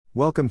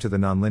Welcome to the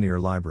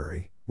Nonlinear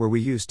Library, where we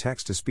use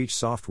text-to-speech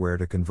software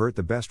to convert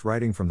the best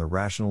writing from the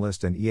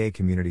rationalist and EA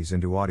communities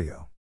into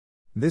audio.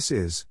 This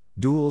is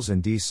Duels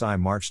and D.Sci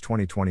March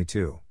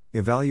 2022,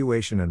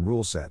 Evaluation and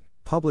Ruleset,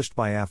 published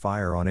by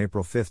aphyer on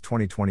April 5,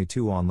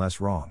 2022 on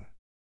Less Wrong.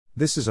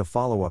 This is a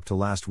follow-up to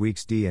last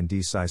week's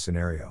D&D.Sci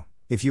scenario.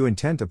 If you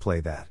intend to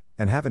play that,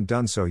 and haven't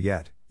done so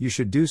yet, you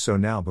should do so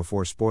now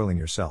before spoiling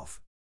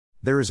yourself.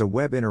 There is a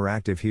web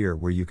interactive here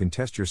where you can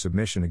test your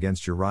submission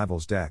against your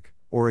rival's deck,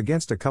 or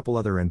against a couple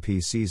other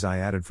NPCs I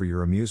added for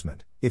your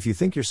amusement, if you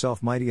think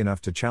yourself mighty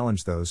enough to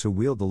challenge those who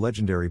wield the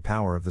legendary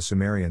power of the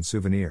Sumerian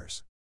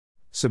souvenirs.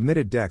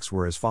 Submitted decks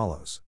were as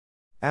follows.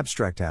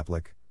 Abstract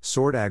Applic,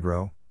 Sword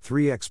Aggro,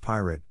 3x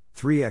Pirate,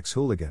 3x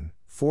Hooligan,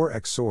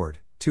 4x Sword,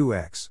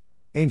 2x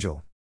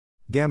Angel.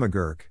 Gamma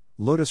Gurk,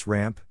 Lotus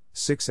Ramp,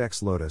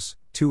 6x Lotus,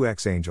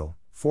 2x Angel,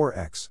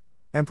 4x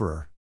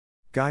Emperor.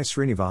 Guy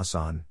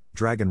Srinivasan,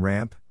 Dragon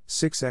Ramp,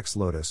 6x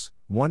Lotus,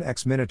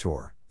 1x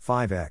Minotaur,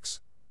 5x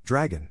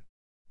Dragon.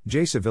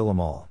 J.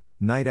 Savillamal,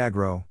 Knight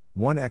Aggro,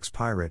 1x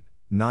Pirate,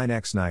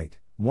 9x Knight,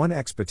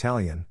 1x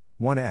Battalion,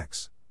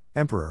 1x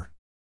Emperor.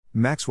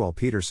 Maxwell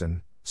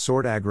Peterson,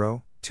 Sword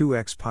Aggro,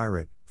 2x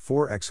Pirate,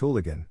 4x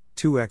Hooligan,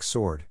 2x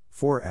Sword,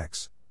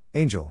 4x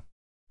Angel.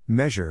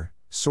 Measure,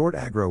 Sword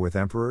Aggro with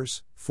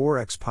Emperors,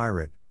 4x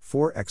Pirate,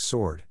 4x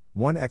Sword,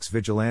 1x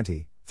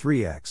Vigilante,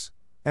 3x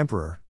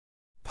Emperor.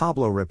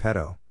 Pablo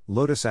Repetto,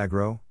 Lotus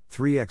Aggro,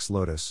 3x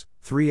Lotus,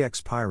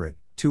 3x Pirate,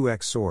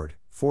 2x Sword,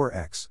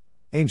 4x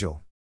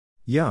Angel.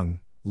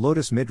 Young,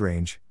 Lotus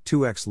Midrange,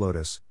 2x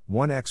Lotus,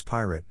 1x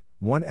Pirate,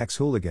 1x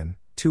Hooligan,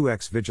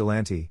 2x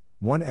Vigilante,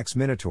 1x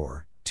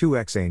Minotaur,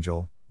 2x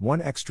Angel,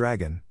 1x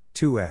Dragon,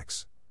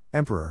 2x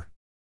Emperor.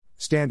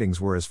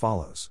 Standings were as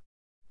follows.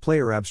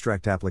 Player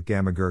Abstract Applic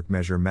Gamma Gurk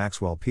Measure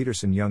Maxwell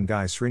Peterson Young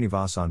Guy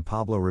Srinivasan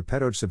Pablo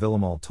Repetto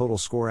Savillamal Total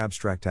Score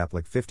Abstract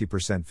Applic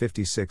 50%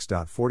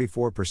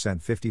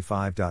 56.44%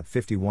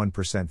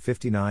 55.51%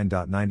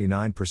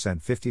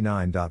 59.99%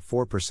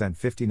 59.4%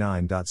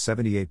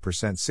 59.78%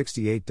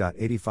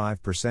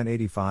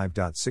 68.85%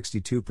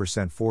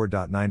 85.62%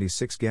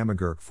 4.96 Gamma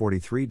Gurk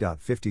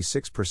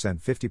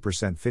 43.56%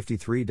 50%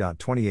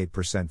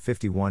 53.28%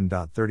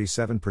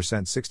 51.37%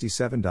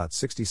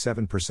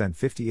 67.67%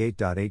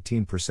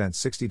 58.18%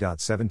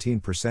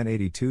 60.17%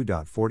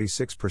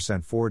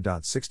 82.46%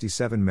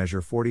 4.67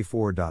 Measure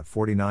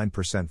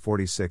 44.49%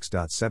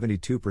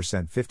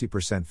 46.72%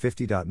 50%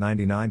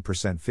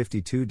 50.99%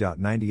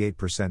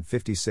 52.98%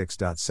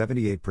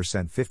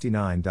 56.78%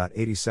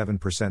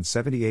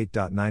 59.87%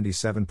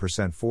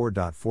 78.97%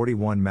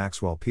 4.41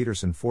 Maxwell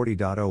Peterson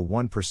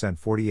 40.01%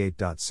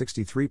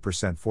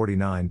 48.63%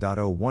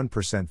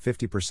 49.01%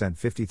 50%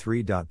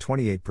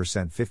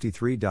 53.28%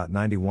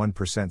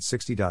 53.91%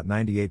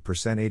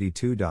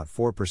 60.98% 82.4%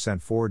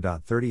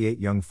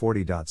 4.38 Young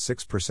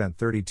 40.6%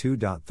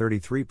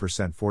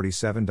 32.33%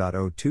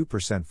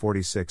 47.02%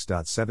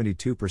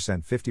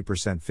 46.72%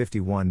 50%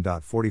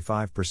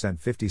 51.45%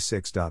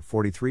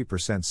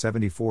 56.43%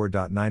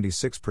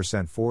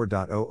 74.96%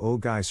 4.00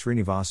 Guy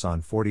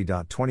Srinivasan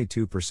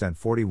 40.22%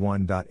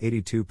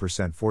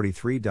 41.82%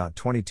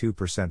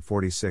 43.22%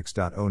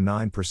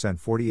 46.09%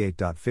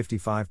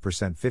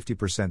 48.55%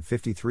 50%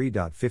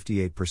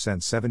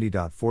 53.58%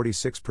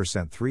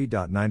 70.46%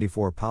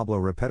 3.94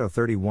 Pablo Repetto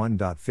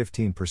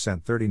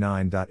 31.15%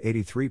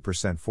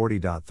 39.83%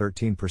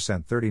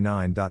 40.13%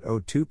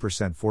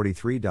 39.02%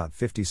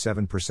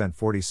 43.57%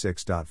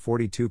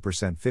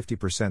 46.42%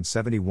 50%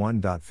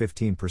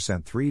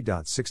 71.15%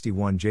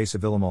 3.61 J.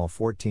 Savillamal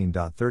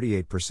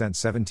 14.38%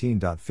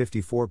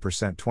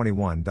 17.54%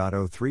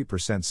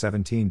 21.03%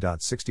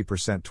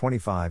 17.60%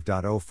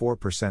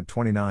 25.04%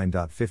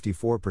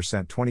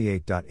 29.54%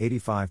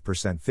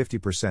 28.85%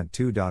 50%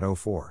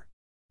 2.04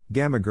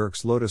 Gamma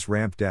Gurk's Lotus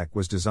Ramp deck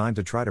was designed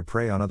to try to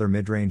prey on other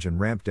midrange and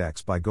ramp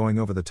decks by going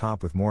over the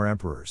top with more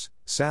Emperors.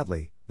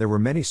 Sadly, there were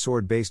many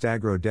sword-based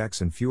aggro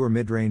decks and fewer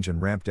midrange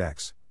and ramp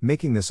decks,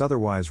 making this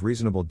otherwise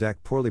reasonable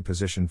deck poorly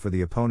positioned for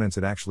the opponents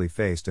it actually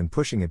faced and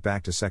pushing it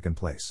back to second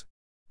place.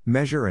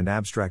 Measure and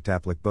Abstract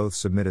Applic both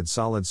submitted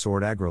solid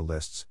sword aggro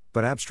lists,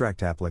 but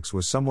Abstract Applic's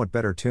was somewhat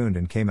better tuned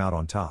and came out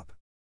on top.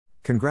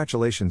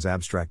 Congratulations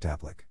Abstract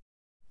Applic.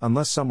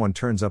 Unless someone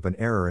turns up an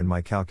error in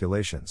my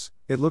calculations,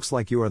 it looks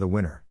like you are the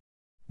winner.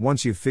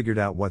 Once you've figured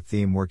out what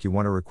theme work you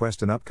want to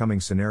request an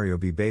upcoming scenario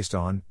be based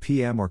on,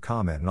 PM or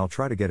comment and I'll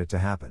try to get it to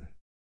happen.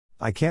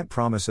 I can't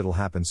promise it'll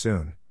happen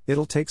soon,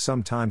 it'll take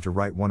some time to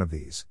write one of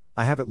these.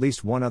 I have at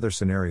least one other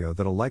scenario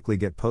that'll likely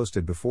get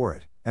posted before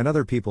it, and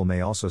other people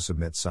may also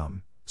submit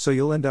some, so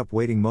you'll end up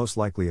waiting most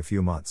likely a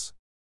few months.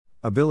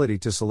 Ability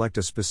to select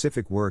a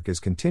specific work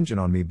is contingent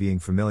on me being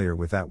familiar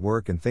with that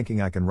work and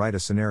thinking I can write a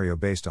scenario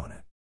based on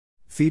it.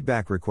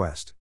 Feedback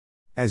request.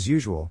 As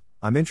usual,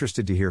 I'm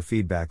interested to hear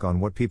feedback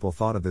on what people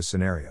thought of this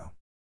scenario.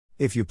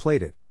 If you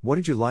played it, what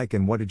did you like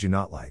and what did you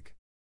not like?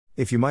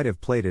 If you might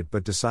have played it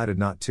but decided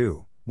not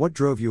to, what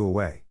drove you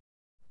away?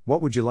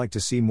 What would you like to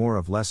see more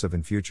of less of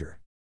in future?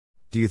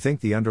 Do you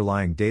think the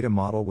underlying data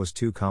model was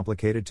too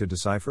complicated to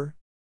decipher?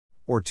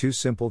 Or too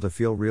simple to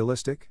feel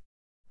realistic?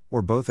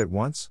 Or both at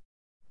once?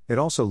 It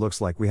also looks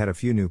like we had a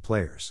few new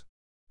players.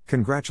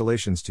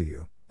 Congratulations to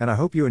you, and I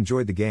hope you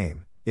enjoyed the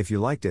game. If you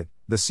liked it,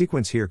 the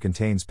sequence here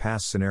contains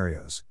past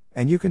scenarios,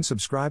 and you can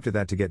subscribe to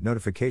that to get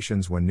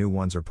notifications when new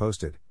ones are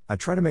posted. I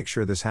try to make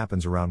sure this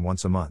happens around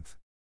once a month.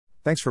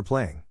 Thanks for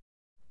playing.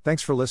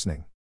 Thanks for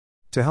listening.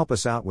 To help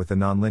us out with the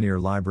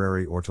Nonlinear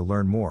Library or to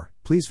learn more,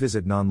 please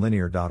visit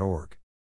nonlinear.org.